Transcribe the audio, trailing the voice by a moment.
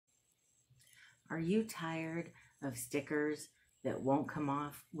Are you tired of stickers that won't come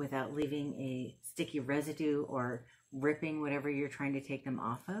off without leaving a sticky residue or ripping whatever you're trying to take them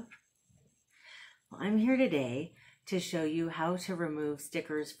off of? Well, I'm here today to show you how to remove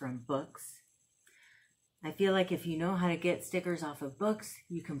stickers from books. I feel like if you know how to get stickers off of books,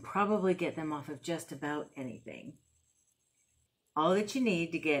 you can probably get them off of just about anything. All that you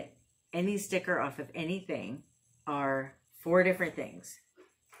need to get any sticker off of anything are 4 different things.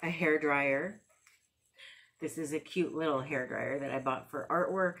 A hair dryer. This is a cute little hair dryer that I bought for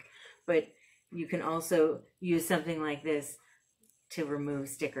artwork, but you can also use something like this to remove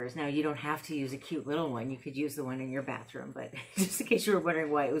stickers. Now, you don't have to use a cute little one. You could use the one in your bathroom, but just in case you were wondering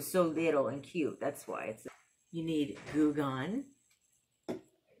why it was so little and cute, that's why. You need Goo Gone.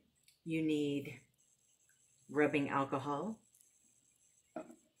 You need rubbing alcohol.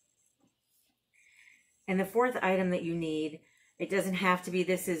 And the 4th item that you need, it doesn't have to be,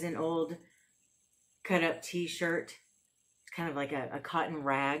 this is an old cut up t-shirt. It's kind of like a cotton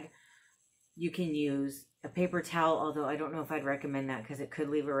rag. You can use a paper towel, although I don't know if I'd recommend that because it could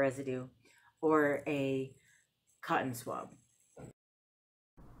leave a residue, or a cotton swab.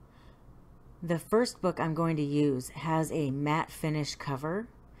 The first book I'm going to use has a matte finish cover,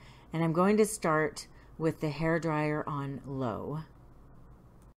 and I'm going to start with the hair dryer on low.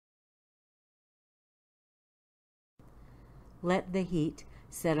 Let the heat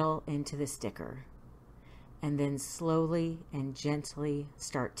settle into the sticker, and then slowly and gently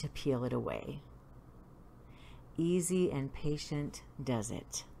start to peel it away. Easy and patient does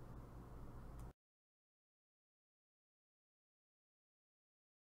it.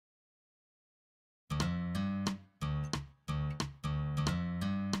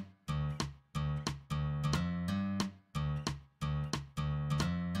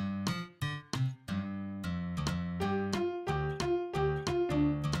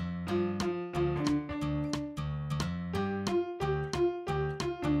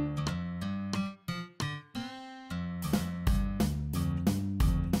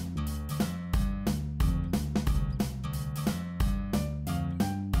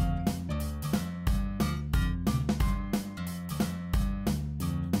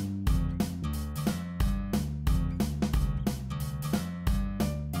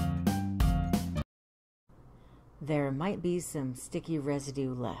 There might be some sticky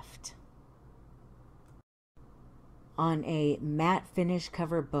residue left. On a matte finish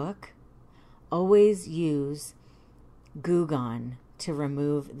cover book, always use Goo Gone to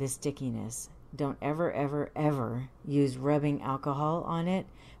remove the stickiness. Don't ever, ever, ever use rubbing alcohol on it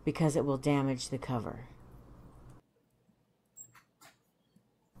because it will damage the cover.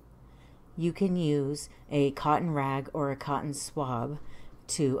 You can use a cotton rag or a cotton swab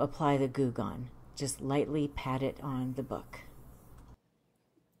to apply the Goo Gone. Just lightly pat it on the book.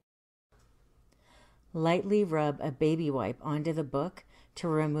 Lightly rub a baby wipe onto the book to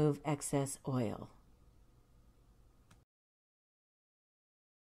remove excess oil.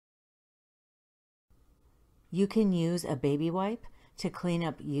 You can use a baby wipe to clean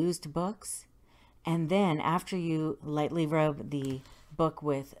up used books, and then after you lightly rub the book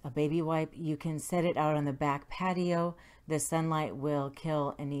with a baby wipe, you can set it out on the back patio. The sunlight will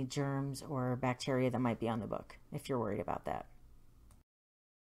kill any germs or bacteria that might be on the book, if you're worried about that.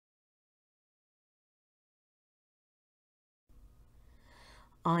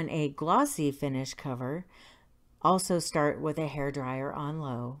 On a glossy finish cover, also start with a hair dryer on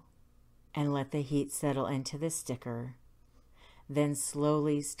low and let the heat settle into the sticker. Then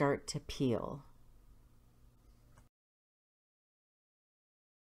slowly start to peel.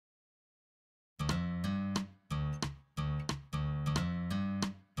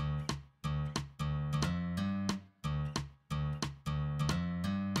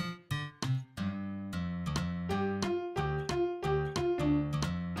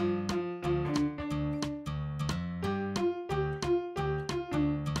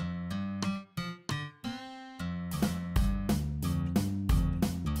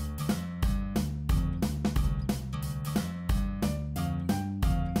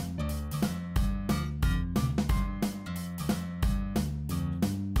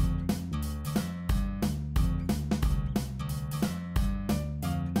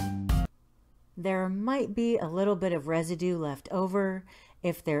 There might be a little bit of residue left over.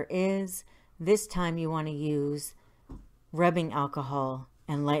 If there is, this time you want to use rubbing alcohol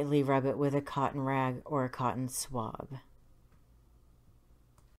and lightly rub it with a cotton rag or a cotton swab.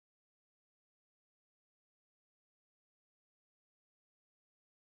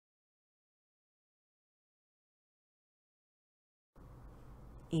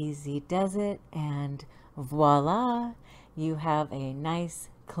 Easy does it, and voila, you have a nice,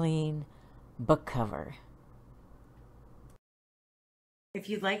 clean book cover. If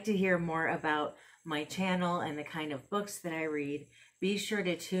you'd like to hear more about my channel and the kind of books that I read, be sure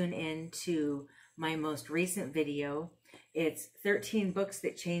to tune in to my most recent video. It's 13 books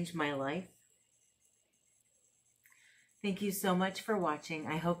that changed my life. Thank you so much for watching.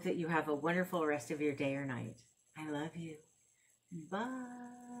 I hope that you have a wonderful rest of your day or night. I love you.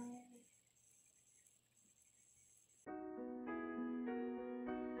 Bye.